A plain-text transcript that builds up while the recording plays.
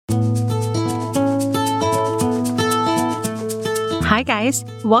Hi, guys.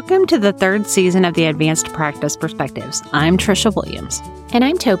 Welcome to the third season of the Advanced Practice Perspectives. I'm Trisha Williams. And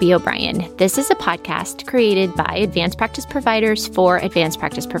I'm Toby O'Brien. This is a podcast created by advanced practice providers for advanced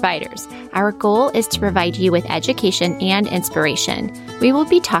practice providers. Our goal is to provide you with education and inspiration. We will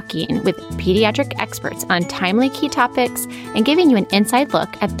be talking with pediatric experts on timely key topics and giving you an inside look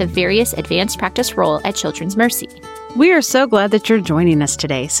at the various advanced practice role at Children's Mercy. We are so glad that you're joining us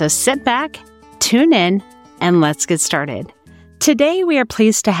today. So sit back, tune in, and let's get started. Today, we are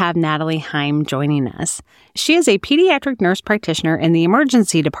pleased to have Natalie Heim joining us. She is a pediatric nurse practitioner in the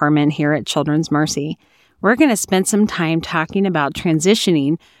emergency department here at Children's Mercy. We're going to spend some time talking about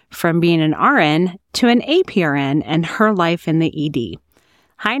transitioning from being an RN to an APRN and her life in the ED.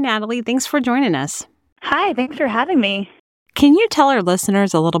 Hi, Natalie. Thanks for joining us. Hi, thanks for having me. Can you tell our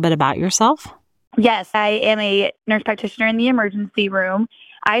listeners a little bit about yourself? Yes, I am a nurse practitioner in the emergency room.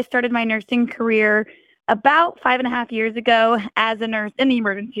 I started my nursing career about 5.5 years ago as a nurse in the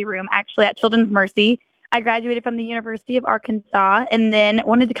emergency room, actually at Children's Mercy. I graduated from the University of Arkansas and then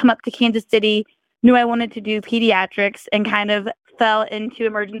wanted to come up to Kansas City, knew I wanted to do pediatrics, and kind of fell into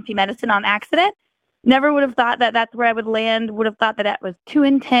emergency medicine on accident. Never would have thought that that's where I would land, would have thought that that was too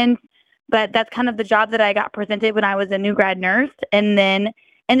intense, but that's kind of the job that I got presented when I was a new grad nurse, and then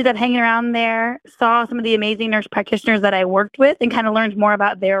ended up hanging around there, saw some of the amazing nurse practitioners that I worked with, and kind of learned more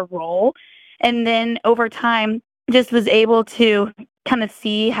about their role. And then over time, just was able to kind of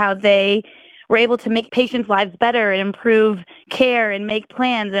see how they were able to make patients' lives better and improve care and make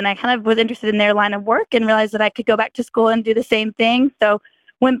plans. And I kind of was interested in their line of work and realized that I could go back to school and do the same thing. So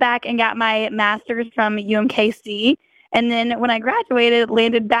went back and got my master's from UMKC. And then when I graduated,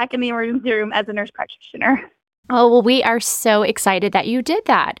 landed back in the emergency room as a nurse practitioner. Oh, well, we are so excited that you did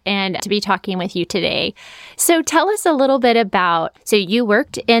that and to be talking with you today. So tell us a little bit about, so you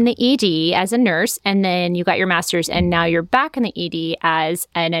worked in the ED as a nurse and then you got your master's and now you're back in the ED as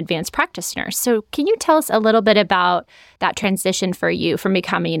an advanced practice nurse. So can you tell us a little bit about that transition for you from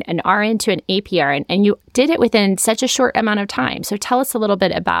becoming an RN to an APRN? And you did it within such a short amount of time. So tell us a little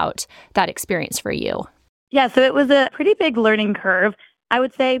bit about that experience for you. Yeah, so it was a pretty big learning curve. I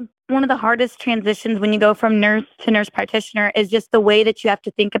would say one of the hardest transitions when you go from nurse to nurse practitioner is just the way that you have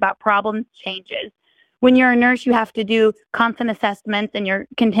to think about problems changes. When you're a nurse, you have to do constant assessments and you're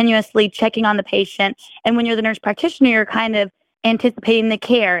continuously checking on the patient. And when you're the nurse practitioner, you're kind of anticipating the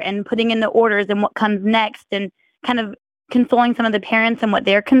care and putting in the orders and what comes next and kind of consoling some of the parents and what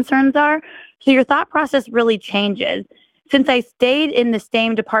their concerns are. So your thought process really changes. Since I stayed in the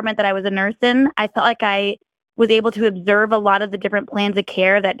same department that I was a nurse in, I felt like I was able to observe a lot of the different plans of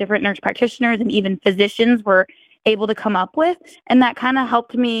care that different nurse practitioners and even physicians were able to come up with. And that kind of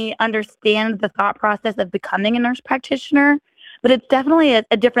helped me understand the thought process of becoming a nurse practitioner. But it's definitely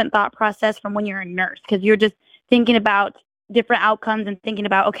a different thought process from when you're a nurse, because you're just thinking about different outcomes and thinking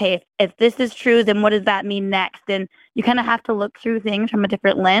about, okay, if this is true, then what does that mean next? And you kind of have to look through things from a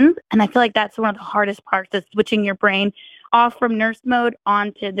different lens. And I feel like that's one of the hardest parts, is switching your brain off from nurse mode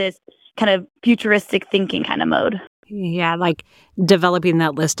onto this kind of futuristic thinking kind of mode. Yeah, like developing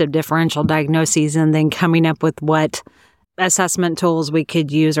that list of differential diagnoses and then coming up with what assessment tools we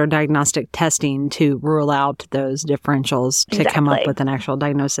could use or diagnostic testing to rule out those differentials to come up with an actual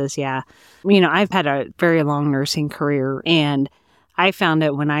diagnosis. Yeah. You know, I've had a very long nursing career, and I found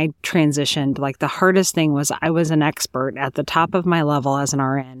it when I transitioned, like the hardest thing was I was an expert at the top of my level as an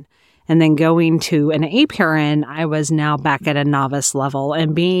RN. And then going to an APRN, I was now back at a novice level,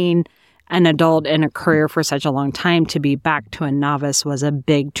 and being an adult in a career for such a long time, to be back to a novice was a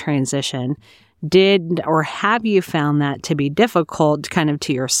big transition. Did or have you found that to be difficult kind of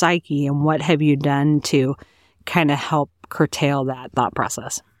to your psyche, and what have you done to kind of help curtail that thought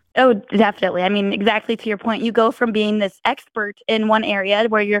process? Oh, definitely. I mean, exactly to your point, you go from being this expert in one area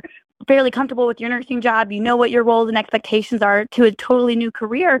where you're fairly comfortable with your nursing job, you know what your roles and expectations are, to a totally new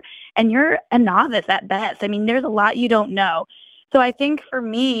career, and you're a novice at best. I mean, there's a lot you don't know. So I think for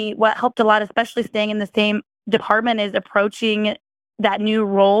me, what helped a lot, especially staying in the same department, is approaching that new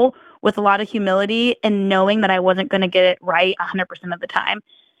role with a lot of humility and knowing that I wasn't going to get it right 100% of the time,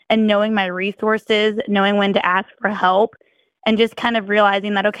 and knowing my resources, knowing when to ask for help, and just kind of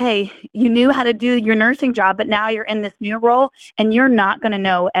realizing that, okay, you knew how to do your nursing job, but now you're in this new role and you're not going to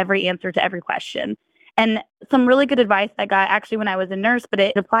know every answer to every question. And some really good advice I got actually when I was a nurse, but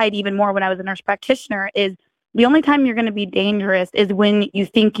it applied even more when I was a nurse practitioner, is the only time you're going to be dangerous is when you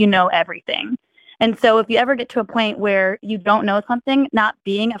think you know everything. And so if you ever get to a point where you don't know something, not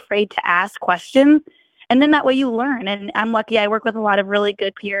being afraid to ask questions, and then that way you learn. And I'm lucky I work with a lot of really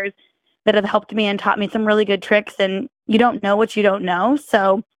good peers that have helped me and taught me some really good tricks, and you don't know what you don't know.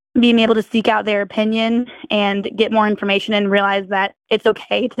 So being able to seek out their opinion and get more information and realize that it's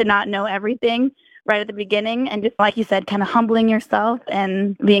okay to not know everything right at the beginning. And just like you said, kind of humbling yourself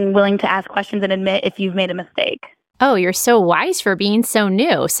and being willing to ask questions and admit if you've made a mistake. Oh, you're so wise for being so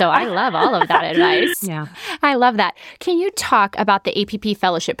new. So I love all of that advice. Yeah. I love that. Can you talk about the APP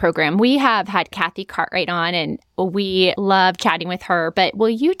Fellowship Program? We have had Kathy Cartwright on and we love chatting with her, but will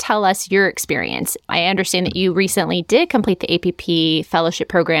you tell us your experience? I understand that you recently did complete the APP Fellowship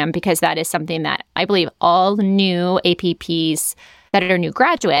Program because that is something that I believe all new APPs that are new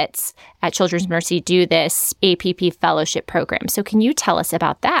graduates at Children's Mercy do this APP Fellowship Program. So can you tell us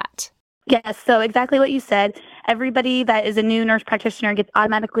about that? Yes, so exactly what you said. Everybody that is a new nurse practitioner gets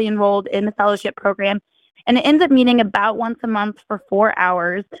automatically enrolled in the fellowship program, and it ends up meeting about once a month for 4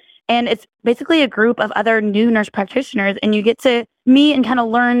 hours. And it's basically a group of other new nurse practitioners, and you get to meet and kind of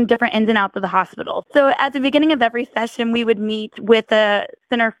learn different ins and outs of the hospital. So at the beginning of every session, we would meet with the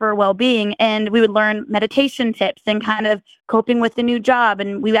Center for Wellbeing, and we would learn meditation tips and kind of coping with the new job.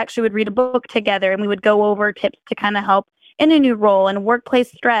 And we actually would read a book together, and we would go over tips to kind of help in a new role and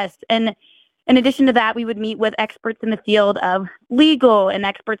workplace stress. And in addition to that, we would meet with experts in the field of legal and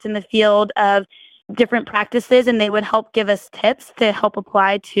experts in the field of different practices, and they would help give us tips to help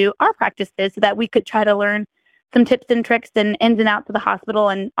apply to our practices so that we could try to learn some tips and tricks and ins and outs of the hospital,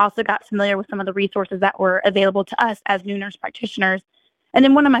 and also got familiar with some of the resources that were available to us as new nurse practitioners. And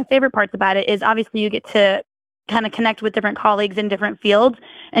then one of my favorite parts about it is obviously you get to kind of connect with different colleagues in different fields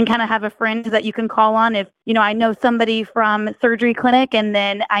and kind of have a friend that you can call on if, I know somebody from surgery clinic and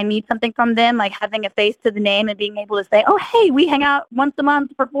then I need something from them, like having a face to the name and being able to say, oh, hey, we hang out once a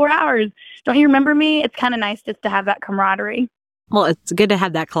month for 4 hours. Don't you remember me? It's kind of nice just to have that camaraderie. Well, it's good to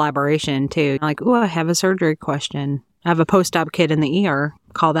have that collaboration too. Like, oh, I have a surgery question. I have a post-op kit in the ER.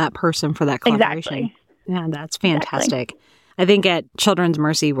 Call that person for that collaboration. Exactly. Yeah, that's fantastic. Exactly. I think at Children's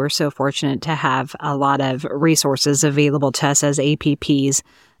Mercy, we're so fortunate to have a lot of resources available to us as APPs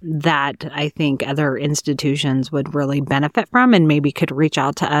that I think other institutions would really benefit from and maybe could reach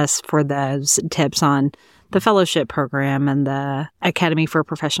out to us for those tips on the fellowship program and the Academy for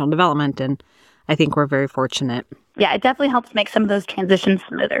Professional Development. And I think we're very fortunate. Yeah, it definitely helps make some of those transitions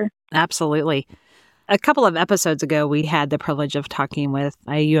smoother. Absolutely. A couple of episodes ago, we had the privilege of talking with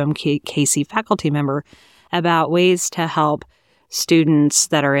a UMKC faculty member about ways to help students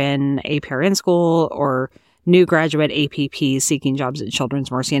that are in APRN school or new graduate APPs seeking jobs at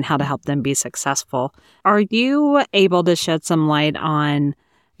Children's Mercy and how to help them be successful. Are you able to shed some light on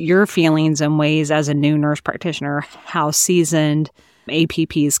your feelings and ways as a new nurse practitioner, how seasoned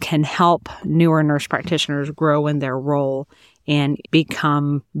APPs can help newer nurse practitioners grow in their role and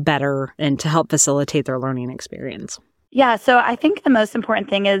become better and to help facilitate their learning experience? Yeah, so I think the most important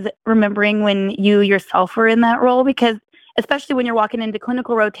thing is remembering when you yourself were in that role, because especially when you're walking into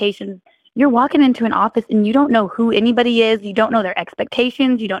clinical rotations, you're walking into an office and you don't know who anybody is, you don't know their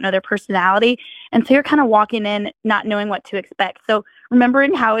expectations, you don't know their personality, and so you're kind of walking in not knowing what to expect. So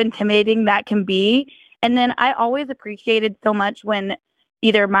remembering how intimidating that can be. And then I always appreciated so much when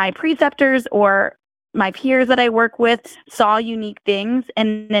either my preceptors or my peers that I work with saw unique things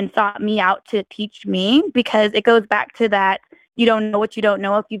and then sought me out to teach me, because it goes back to that you don't know what you don't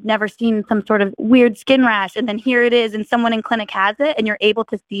know. If you've never seen some sort of weird skin rash and then here it is and someone in clinic has it and you're able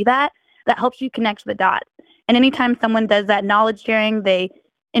to see that, that helps you connect the dots. And anytime someone does that knowledge sharing, they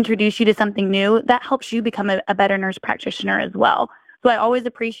introduce you to something new, that helps you become a better nurse practitioner as well. So I always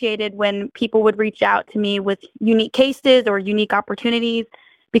appreciated when people would reach out to me with unique cases or unique opportunities,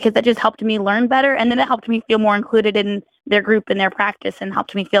 because that just helped me learn better. And then it helped me feel more included in their group and their practice and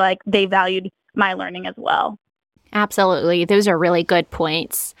helped me feel like they valued my learning as well. Absolutely. Those are really good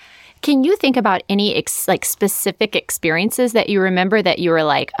points. Can you think about any specific experiences that you remember that you were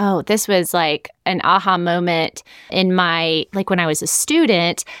like, oh, this was like an aha moment in my, when I was a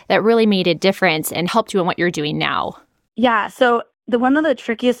student that really made a difference and helped you in what you're doing now? Yeah. So one of the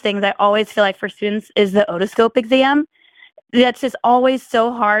trickiest things I always feel like for students is the otoscope exam. That's just always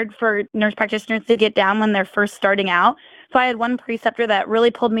so hard for nurse practitioners to get down when they're first starting out. So I had one preceptor that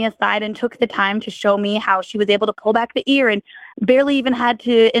really pulled me aside and took the time to show me how she was able to pull back the ear and barely even had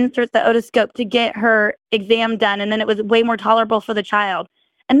to insert the otoscope to get her exam done. And then it was way more tolerable for the child.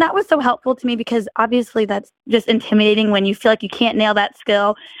 And that was so helpful to me, because obviously that's just intimidating when you feel like you can't nail that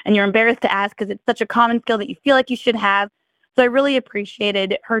skill and you're embarrassed to ask because it's such a common skill that you feel like you should have. So I really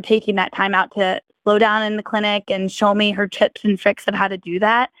appreciated her taking that time out to slow down in the clinic and show me her tips and tricks of how to do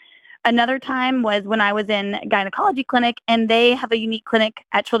that. Another time was when I was in gynecology clinic, and they have a unique clinic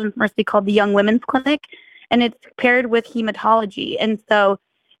at Children's Mercy called the Young Women's Clinic, and it's paired with hematology. And so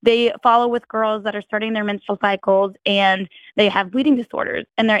They follow with girls that are starting their menstrual cycles and they have bleeding disorders,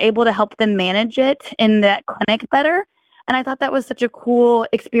 and they're able to help them manage it in that clinic better. And I thought that was such a cool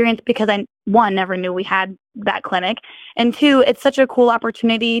experience because I, one, never knew we had that clinic. And two, it's such a cool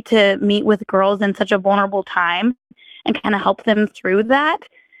opportunity to meet with girls in such a vulnerable time and kind of help them through that.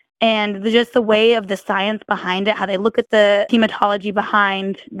 And just the way of the science behind it, how they look at the hematology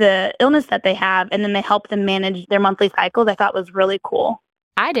behind the illness that they have, and then they help them manage their monthly cycles, I thought was really cool.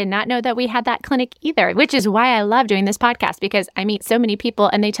 I did not know that we had that clinic either, which is why I love doing this podcast, because I meet so many people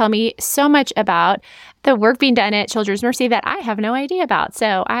and they tell me so much about the work being done at Children's Mercy that I have no idea about.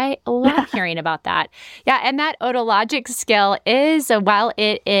 So I love hearing about that. Yeah. And that otologic skill is, while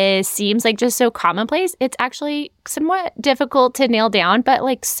seems like just so commonplace, it's actually somewhat difficult to nail down, but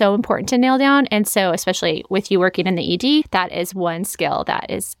like so important to nail down. And so especially with you working in the ED, that is one skill that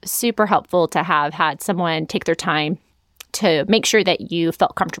is super helpful to have had someone take their time to make sure that you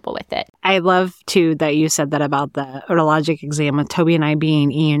felt comfortable with it. I love, too, that you said that about the otologic exam with Toby and I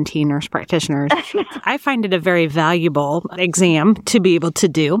being ENT nurse practitioners. I find it a very valuable exam to be able to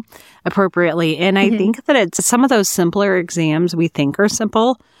do appropriately. And I think that it's some of those simpler exams we think are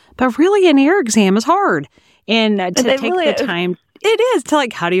simple, but really an ear exam is hard. And to take the time, it is, to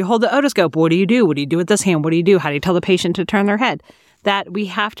like, how do you hold the otoscope? What do you do? What do you do with this hand? What do you do? How do you tell the patient to turn their head? That we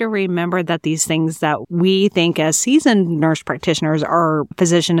have to remember that these things that we think as seasoned nurse practitioners or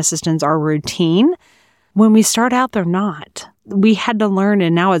physician assistants are routine, when we start out, they're not. We had to learn,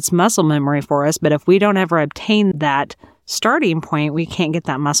 and now it's muscle memory for us. But if we don't ever obtain that starting point, we can't get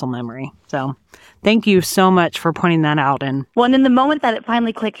that muscle memory. So thank you so much for pointing that out. And in the moment that it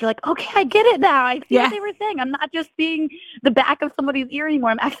finally clicked, you're like, okay, I get it now. I see what they were saying. I'm not just seeing the back of somebody's ear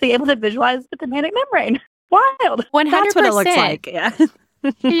anymore. I'm actually able to visualize the tympanic membrane. Wild. 100%. That's what it looks like. Yeah.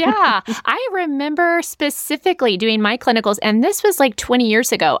 Yeah. I remember specifically doing my clinicals, and this was like 20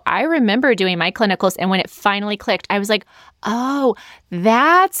 years ago. I remember doing my clinicals, and when it finally clicked, I was like, oh,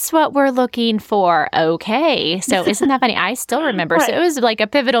 that's what we're looking for. Okay. So isn't that funny? I still remember. Right. So it was like a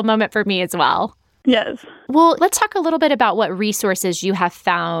pivotal moment for me as well. Yes. Well, let's talk a little bit about what resources you have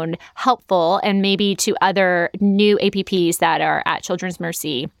found helpful and maybe to other new APPs that are at Children's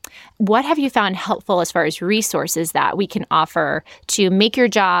Mercy. What have you found helpful as far as resources that we can offer to make your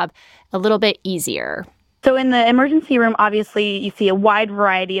job a little bit easier? So in the emergency room, obviously, you see a wide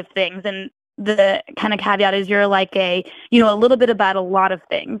variety of things. And the kind of caveat is you're like a little bit about a lot of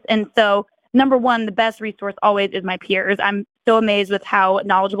things. And so number one, the best resource always is my peers. I'm so amazed with how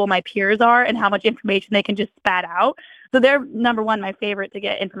knowledgeable my peers are and how much information they can just spat out. So they're number one, my favorite to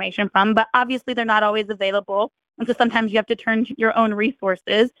get information from, but obviously they're not always available. And so sometimes you have to turn to your own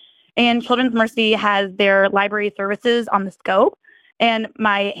resources. And Children's Mercy has their library services on the scope. And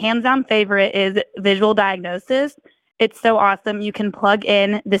my hands-down favorite is visual diagnosis. It's so awesome. You can plug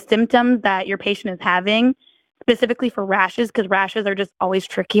in the symptoms that your patient is having, specifically for rashes, because rashes are just always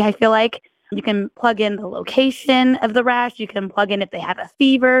tricky, I feel like. You can plug in the location of the rash. You can plug in if they have a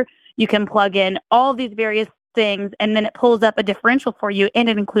fever. You can plug in all these various things, and then it pulls up a differential for you, and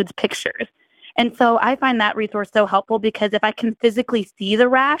it includes pictures. And so I find that resource so helpful because if I can physically see the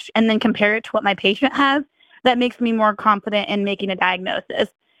rash and then compare it to what my patient has, that makes me more confident in making a diagnosis.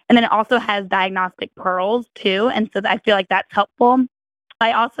 And then it also has diagnostic pearls too, and so I feel like that's helpful.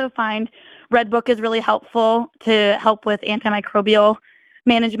 I also find Redbook is really helpful to help with antimicrobial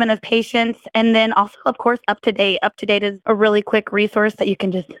management of patients. And then also, of course, UpToDate. UpToDate is a really quick resource that you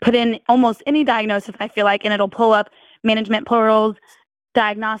can just put in almost any diagnosis, I feel like, and it'll pull up management pearls,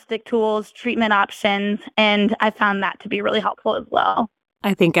 diagnostic tools, treatment options. And I found that to be really helpful as well.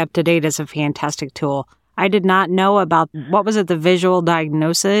 I think UpToDate is a fantastic tool. I did not know about, what was it, the visual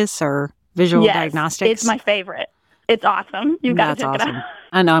diagnosis or visual diagnostics? It's my favorite. It's awesome. You've got to check it out.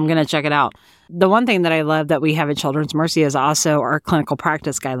 I know, I'm going to check it out. The one thing that I love that we have at Children's Mercy is also our clinical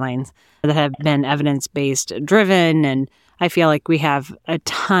practice guidelines that have been evidence-based driven. And I feel like we have a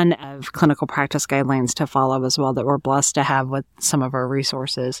ton of clinical practice guidelines to follow as well that we're blessed to have with some of our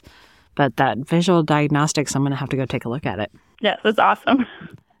resources. But that visual diagnostics, I'm going to have to go take a look at it. Yes, it's awesome.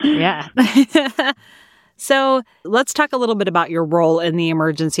 Yeah. So let's talk a little bit about your role in the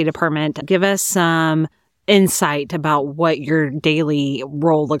emergency department. Give us some insight about what your daily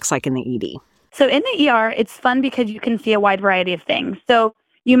role looks like in the ED. So in the ER, it's fun because you can see a wide variety of things. So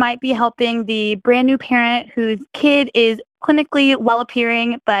you might be helping the brand new parent whose kid is clinically well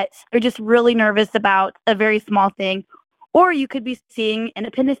appearing, but they're just really nervous about a very small thing. Or you could be seeing an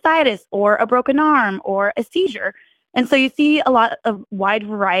appendicitis or a broken arm or a seizure. And so you see a lot of wide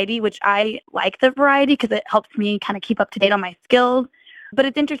variety, which I like the variety because it helps me kind of keep up to date on my skills. But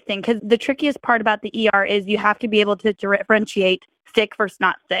it's interesting because the trickiest part about the ER is you have to be able to differentiate sick versus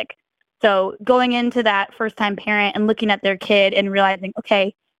not sick. So going into that first-time parent and looking at their kid and realizing,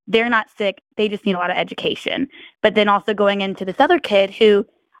 okay, they're not sick, they just need a lot of education. But then also going into this other kid who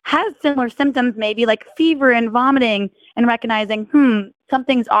has similar symptoms, maybe like fever and vomiting, and recognizing,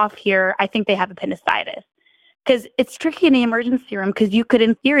 something's off here. I think they have appendicitis. Because it's tricky in the emergency room because you could,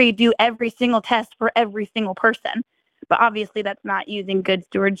 in theory, do every single test for every single person. But obviously, that's not using good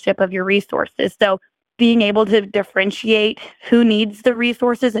stewardship of your resources. So being able to differentiate who needs the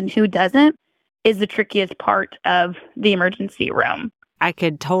resources and who doesn't is the trickiest part of the emergency room. I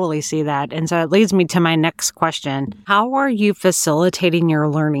could totally see that. And so it leads me to my next question. How are you facilitating your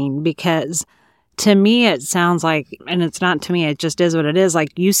learning? Because to me, it sounds like, and it's not to me, it just is what it is,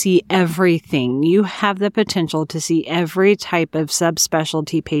 like you see everything. You have the potential to see every type of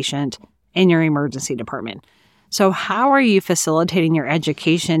subspecialty patient in your emergency department. So how are you facilitating your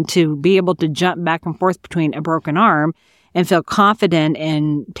education to be able to jump back and forth between a broken arm and feel confident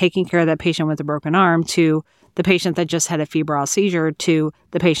in taking care of that patient with a broken arm to the patient that just had a febrile seizure to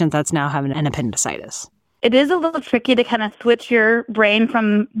the patient that's now having an appendicitis? It is a little tricky to kind of switch your brain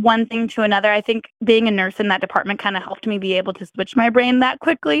from one thing to another. I think being a nurse in that department kind of helped me be able to switch my brain that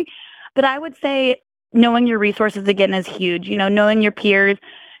quickly. But I would say knowing your resources again is huge. Knowing your peers,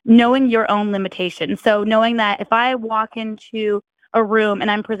 knowing your own limitations. So knowing that if I walk into a room and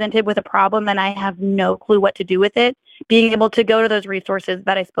I'm presented with a problem and I have no clue what to do with it, being able to go to those resources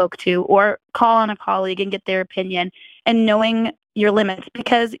that I spoke to or call on a colleague and get their opinion, and knowing your limits,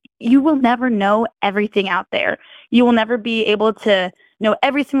 because you will never know everything out there. You will never be able to know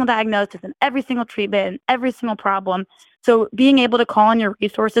every single diagnosis and every single treatment and every single problem. So being able to call on your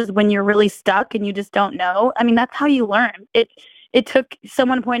resources when you're really stuck and you just don't know, that's how you learn. It took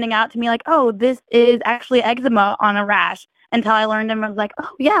someone pointing out to me like, oh, this is actually eczema on a rash, until I learned and I was like,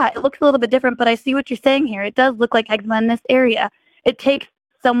 oh yeah, it looks a little bit different, but I see what you're saying here. It does look like eczema in this area. It takes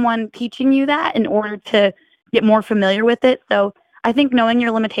someone teaching you that in order to get more familiar with it. So I think knowing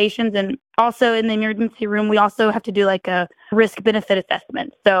your limitations, and also in the emergency room, we also have to do like a risk benefit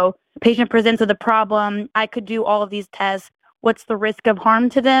assessment. So patient presents with a problem. I could do all of these tests. What's the risk of harm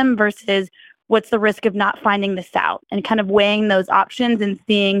to them versus what's the risk of not finding this out, and kind of weighing those options and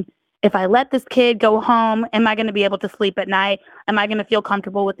seeing, if I let this kid go home, am I going to be able to sleep at night? Am I going to feel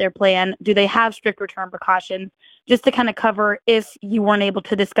comfortable with their plan? Do they have strict return precautions? Just to kind of cover if you weren't able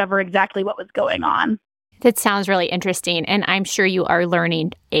to discover exactly what was going on. That sounds really interesting. And I'm sure you are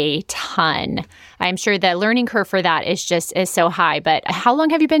learning a ton. I'm sure the learning curve for that is so high. But how long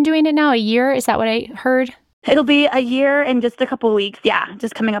have you been doing it now? A year? Is that what I heard? It'll be a year and just a couple of weeks. Yeah,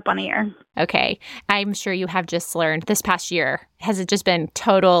 just coming up on a year. Okay. I'm sure you have just learned this past year. Has it just been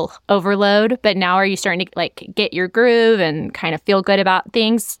total overload? But now are you starting to get your groove and kind of feel good about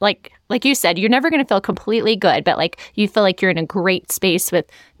things? Like you said, you're never going to feel completely good, but you feel like you're in a great space with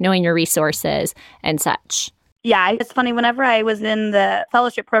knowing your resources and such. Yeah, it's funny. Whenever I was in the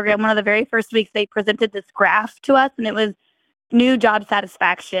fellowship program, one of the very first weeks, they presented this graph to us, and it was new job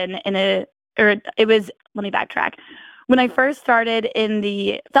satisfaction let me backtrack. When I first started in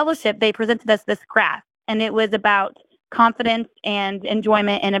the fellowship, they presented us this graph, and it was about confidence and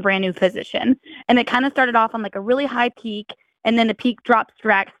enjoyment in a brand new physician. And it kind of started off on a really high peak, and then the peak drops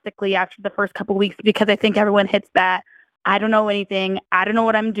drastically after the first couple of weeks, because I think everyone hits that, I don't know anything, I don't know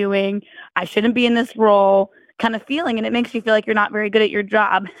what I'm doing, I shouldn't be in this role kind of feeling, and it makes you feel like you're not very good at your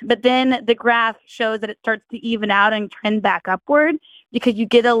job. But then the graph shows that it starts to even out and trend back upward, because you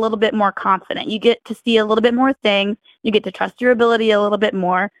get a little bit more confident. You get to see a little bit more things. You get to trust your ability a little bit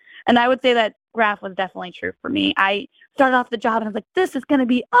more. And I would say that graph was definitely true for me. I started off the job and I was like, this is going to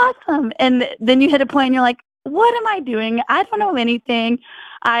be awesome. And then you hit a point and you're like, what am I doing? I don't know anything.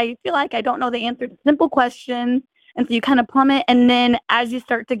 I feel like I don't know the answer to simple questions. And so you kind of plummet. And then as you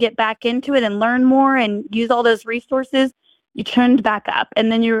start to get back into it and learn more and use all those resources, you trend back up.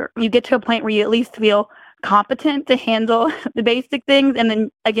 And then you get to a point where you at least feel competent to handle the basic things. And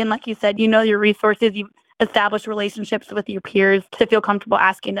then again, like you said, your resources, you establish relationships with your peers to feel comfortable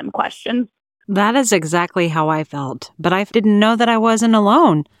asking them questions. That is exactly how I felt, but I didn't know that I wasn't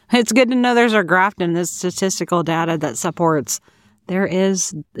alone. It's good to know there's a graph in this statistical data that supports there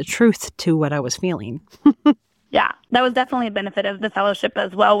is the truth to what I was feeling. Yeah, that was definitely a benefit of the fellowship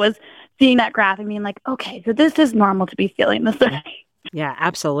as well, was seeing that graph and being like, okay, so this is normal to be feeling this way. Yeah,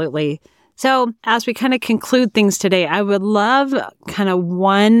 absolutely. So as we kind of conclude things today, I would love kind of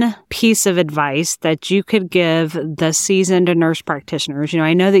one piece of advice that you could give the seasoned nurse practitioners.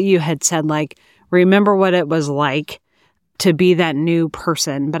 I know that you had said, remember what it was like to be that new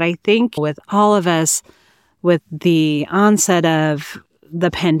person. But I think with all of us, with the onset of the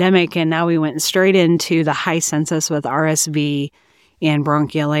pandemic, and now we went straight into the high census with RSV, and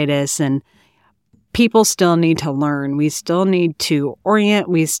bronchiolitis. And people still need to learn. We still need to orient.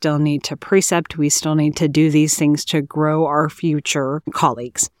 We still need to precept. We still need to do these things to grow our future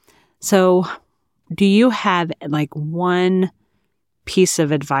colleagues. So do you have like one piece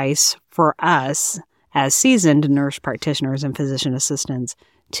of advice for us as seasoned nurse practitioners and physician assistants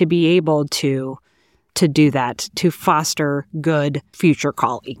to be able to do that, to foster good future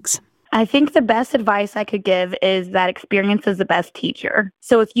colleagues? I think the best advice I could give is that experience is the best teacher.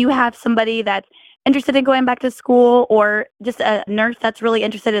 So if you have somebody that's interested in going back to school or just a nurse that's really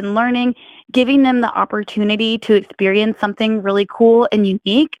interested in learning, giving them the opportunity to experience something really cool and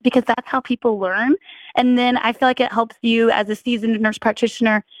unique, because that's how people learn. And then I feel like it helps you as a seasoned nurse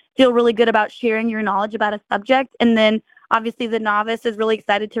practitioner feel really good about sharing your knowledge about a subject. And then obviously the novice is really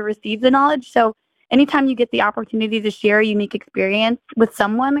excited to receive the knowledge. So anytime you get the opportunity to share a unique experience with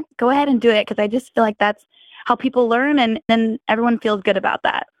someone, go ahead and do it, because I just feel like that's how people learn, and then everyone feels good about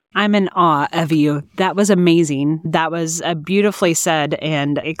that. I'm in awe of you. That was amazing. That was beautifully said,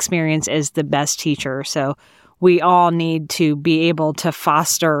 and experience is the best teacher. So we all need to be able to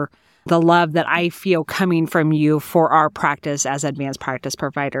foster the love that I feel coming from you for our practice as advanced practice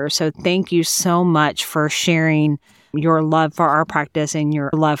providers. So thank you so much for sharing your love for our practice and your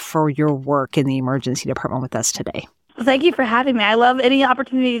love for your work in the emergency department with us today. Thank you for having me. I love any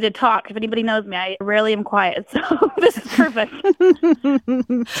opportunity to talk. If anybody knows me, I rarely am quiet, so this is perfect.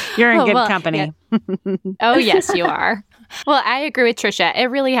 You're in good company. Yeah. Oh, yes, you are. Well, I agree with Tricia. It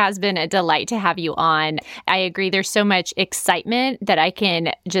really has been a delight to have you on. I agree. There's so much excitement that I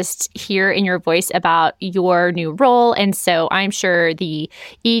can just hear in your voice about your new role. And so I'm sure the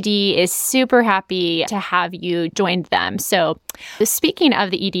ED is super happy to have you join them. So speaking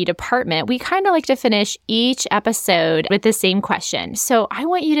of the ED department, we kind of like to finish each episode with the same question. So I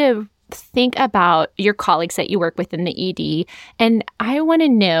want you to think about your colleagues that you work with in the ED, and I want to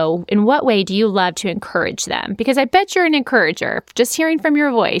know, in what way do you love to encourage them? Because I bet you're an encourager. Just hearing from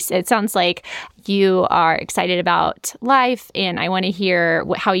your voice, it sounds like you are excited about life, and I want to hear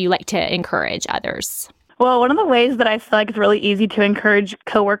how you like to encourage others. Well, one of the ways that I feel like it's really easy to encourage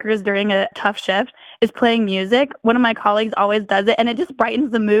coworkers during a tough shift is playing music. One of my colleagues always does it, and it just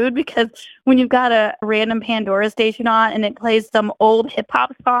brightens the mood, because when you've got a random Pandora station on and it plays some old hip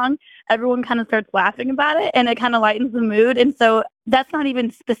hop song, everyone kind of starts laughing about it, and it kind of lightens the mood. And so that's not even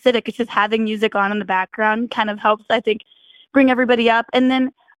specific. It's just having music on in the background kind of helps, I think, bring everybody up. And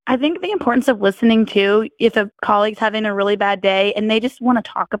then I think the importance of listening too, if a colleague's having a really bad day and they just want to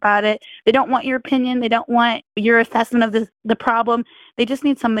talk about it, they don't want your opinion, they don't want your assessment of the problem, they just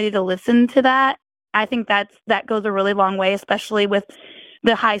need somebody to listen to that. I think that goes a really long way, especially with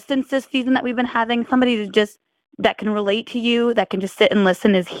the high census season that we've been having. Somebody that can relate to you, that can just sit and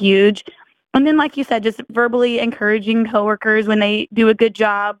listen is huge. And then, like you said, just verbally encouraging coworkers when they do a good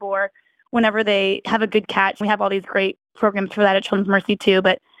job or whenever they have a good catch. We have all these great programs for that at Children's Mercy too,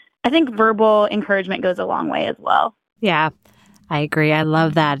 but I think verbal encouragement goes a long way as well. Yeah, I agree. I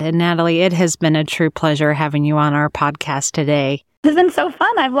love that. And Natalie, it has been a true pleasure having you on our podcast today. It's been so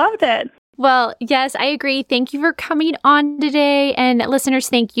fun. I've loved it. Well, yes, I agree. Thank you for coming on today. And listeners,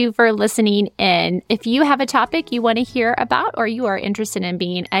 thank you for listening in. If you have a topic you want to hear about or you are interested in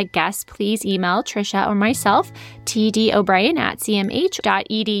being a guest, please email Tricia or myself,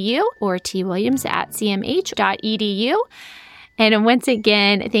 tdobrien@cmh.edu or twilliams@cmh.edu. And once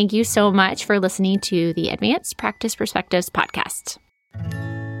again, thank you so much for listening to the Advanced Practice Perspectives podcast.